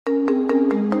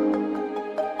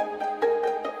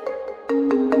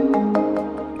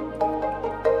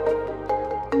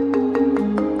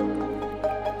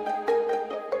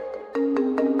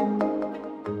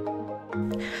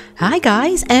Hi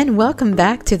guys, and welcome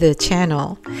back to the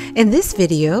channel. In this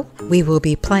video, we will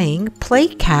be playing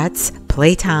Playcat's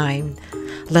Playtime.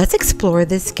 Let's explore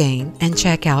this game and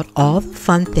check out all the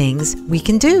fun things we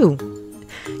can do.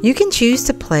 You can choose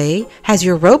to play as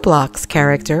your Roblox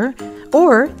character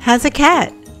or as a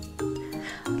cat.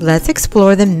 Let's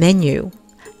explore the menu.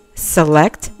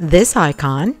 Select this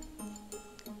icon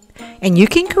and you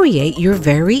can create your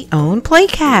very own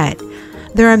Playcat.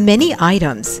 There are many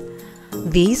items.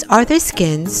 These are the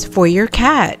skins for your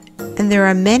cat, and there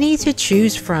are many to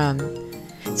choose from.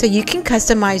 So you can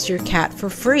customize your cat for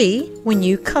free when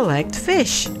you collect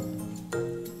fish.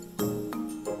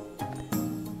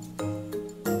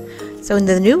 So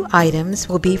the new items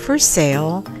will be for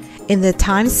sale in the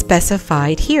time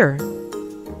specified here.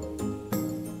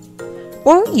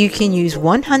 Or you can use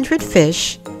 100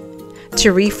 fish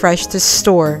to refresh the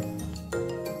store.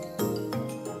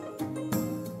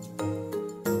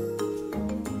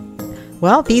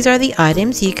 Well, these are the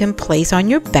items you can place on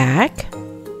your back.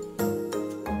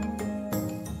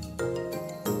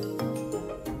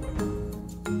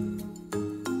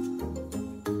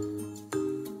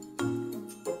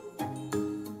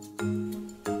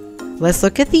 Let's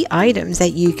look at the items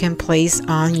that you can place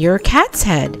on your cat's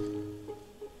head.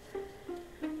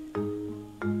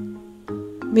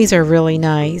 These are really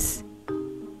nice.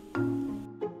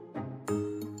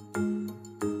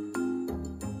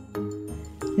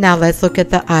 Now let's look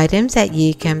at the items that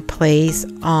you can place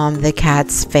on the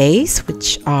cat's face,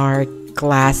 which are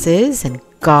glasses and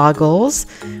goggles.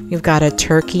 We've got a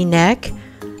turkey neck,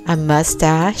 a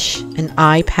mustache, an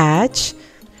eye patch.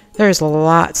 There's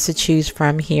lots to choose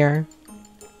from here.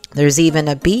 There's even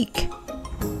a beak.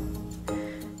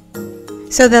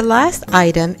 So the last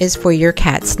item is for your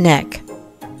cat's neck.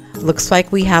 Looks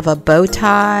like we have a bow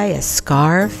tie, a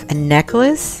scarf, a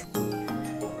necklace.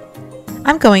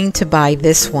 I'm going to buy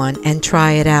this one and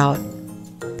try it out.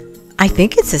 I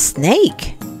think it's a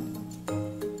snake.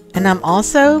 And I'm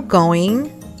also going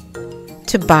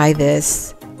to buy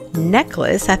this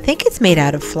necklace. I think it's made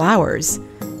out of flowers.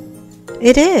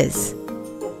 It is.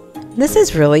 This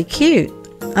is really cute.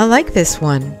 I like this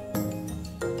one.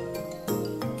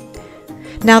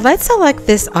 Now let's select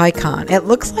this icon. It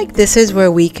looks like this is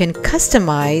where we can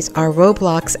customize our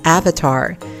Roblox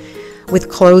avatar with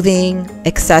clothing,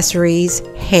 accessories,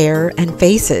 hair, and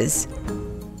faces.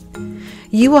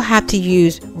 You will have to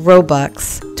use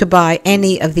Robux to buy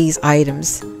any of these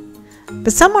items,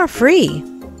 but some are free.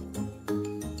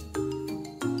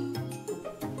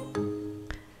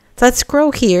 Let's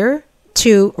scroll here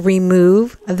to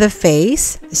remove the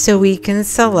face so we can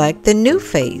select the new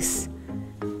face.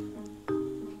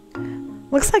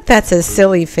 Looks like that's a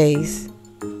silly face,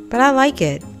 but I like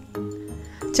it.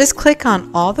 Just click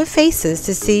on all the faces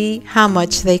to see how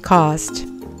much they cost.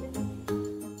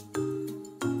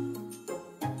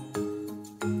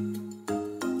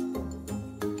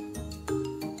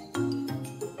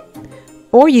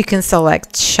 Or you can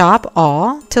select Shop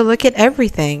All to look at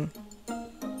everything.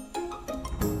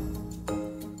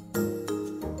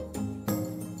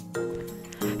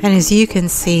 And as you can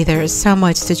see, there is so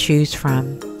much to choose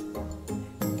from.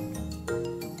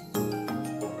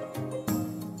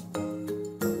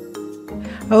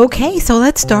 Okay, so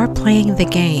let's start playing the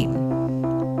game.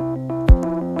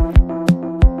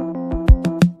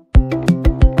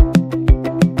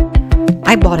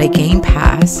 I bought a game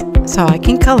pass so I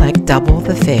can collect double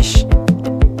the fish.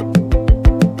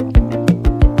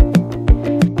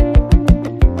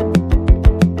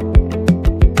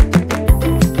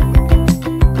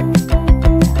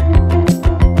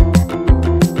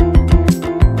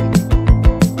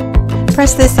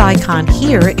 Press this icon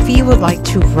here if you would like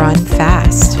to run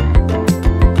fast.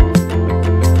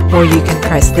 Or you can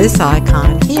press this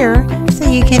icon here so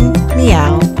you can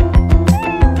meow.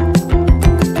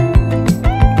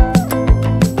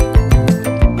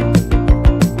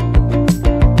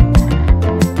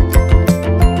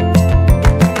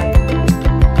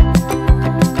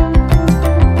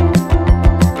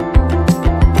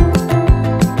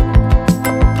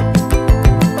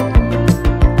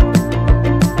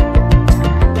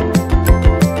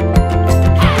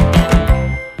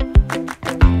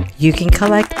 You can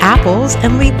collect apples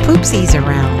and leave poopsies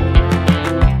around.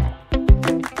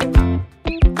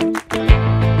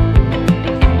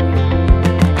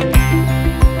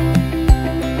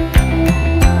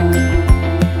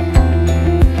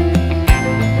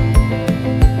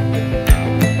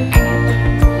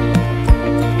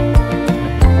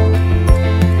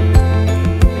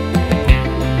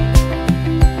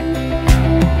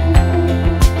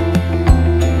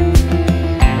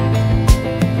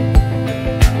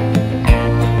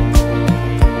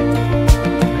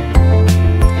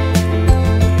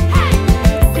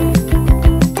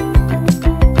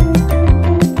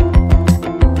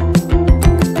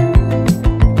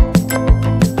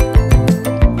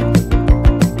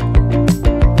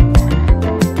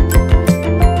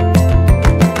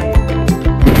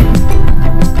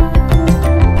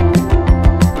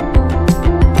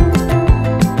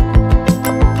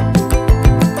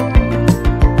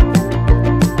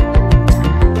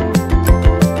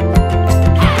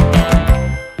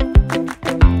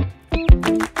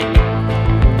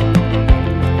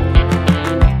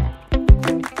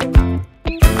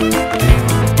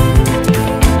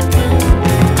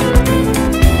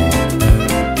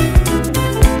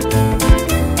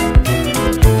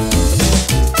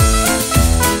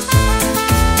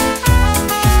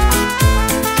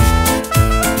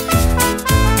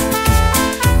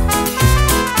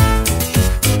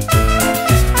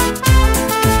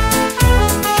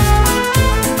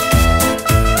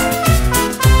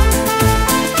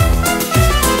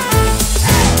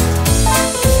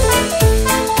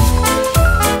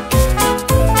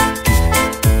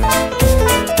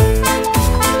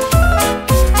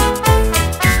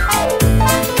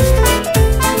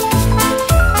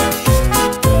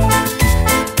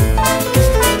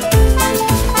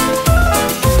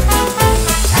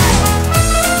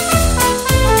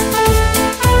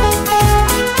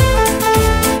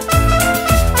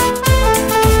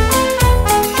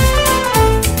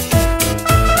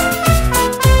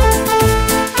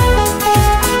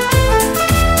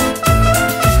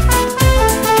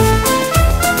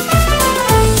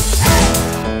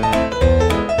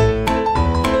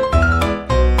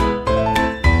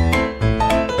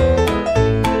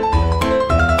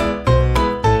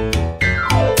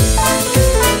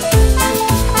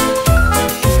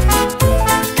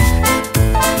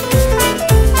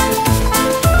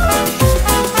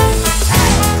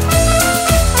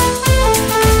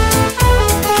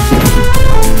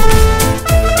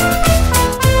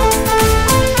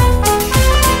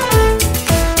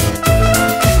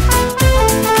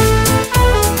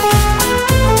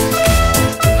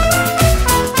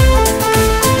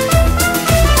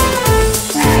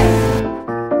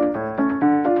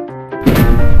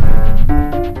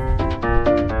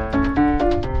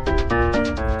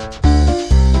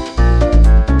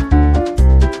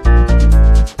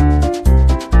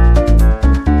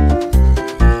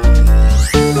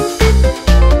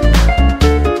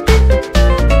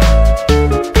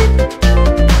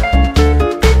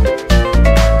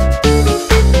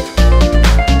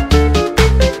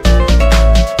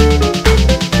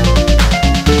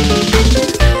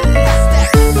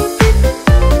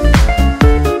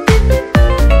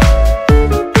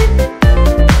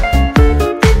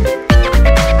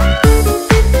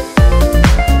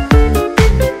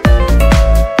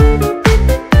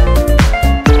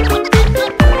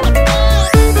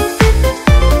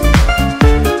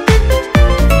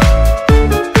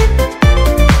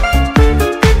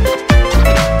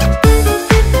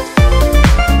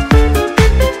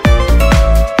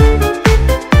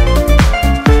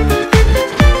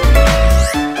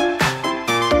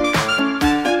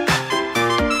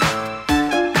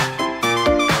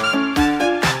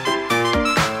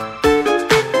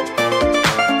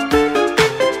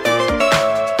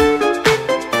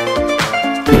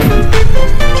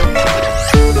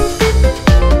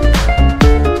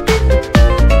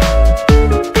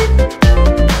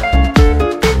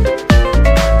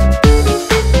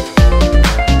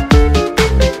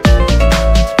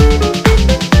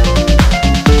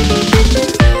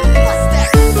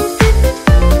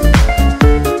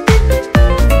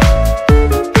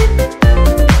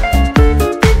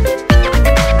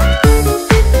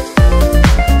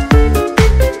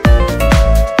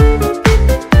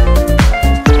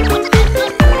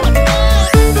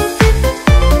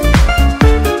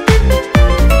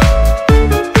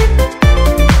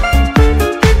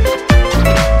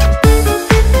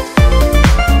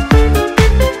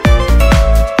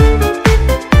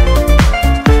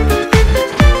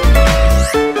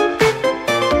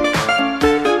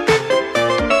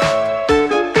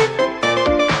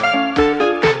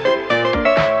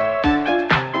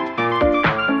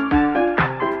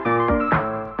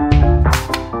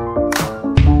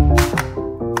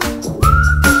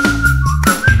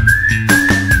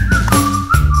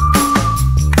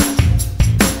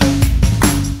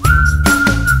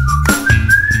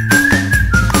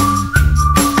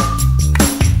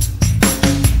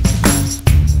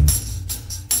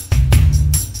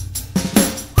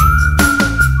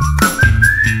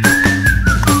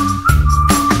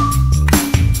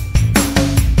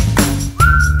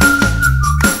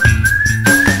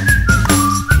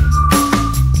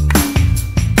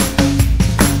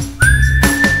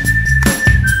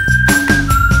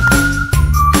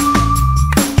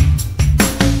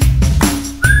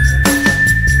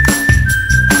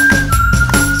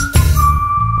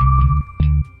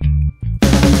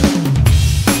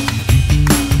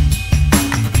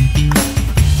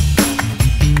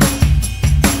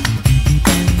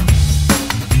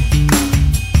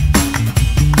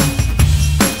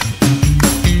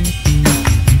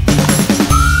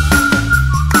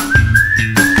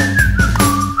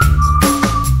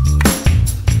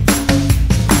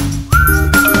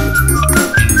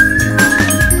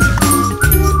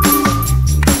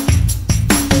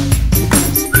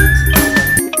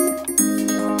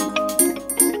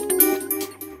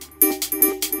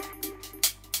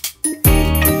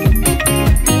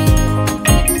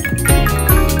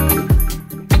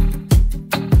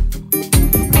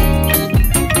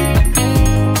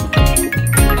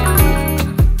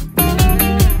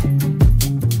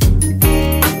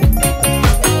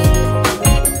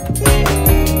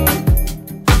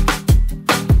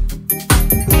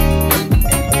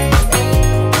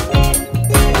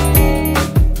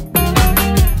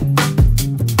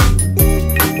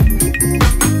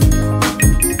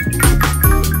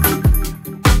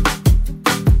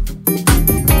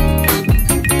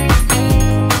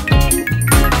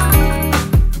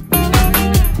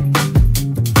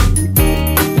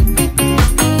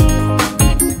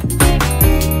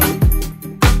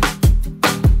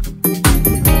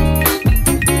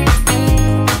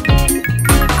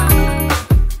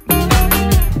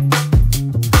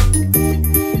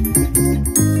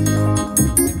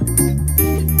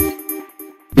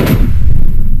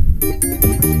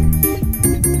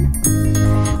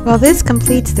 Well, this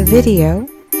completes the video.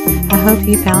 I hope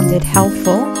you found it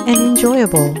helpful and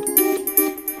enjoyable.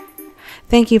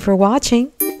 Thank you for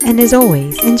watching, and as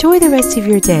always, enjoy the rest of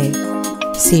your day.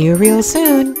 See you real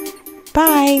soon.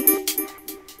 Bye.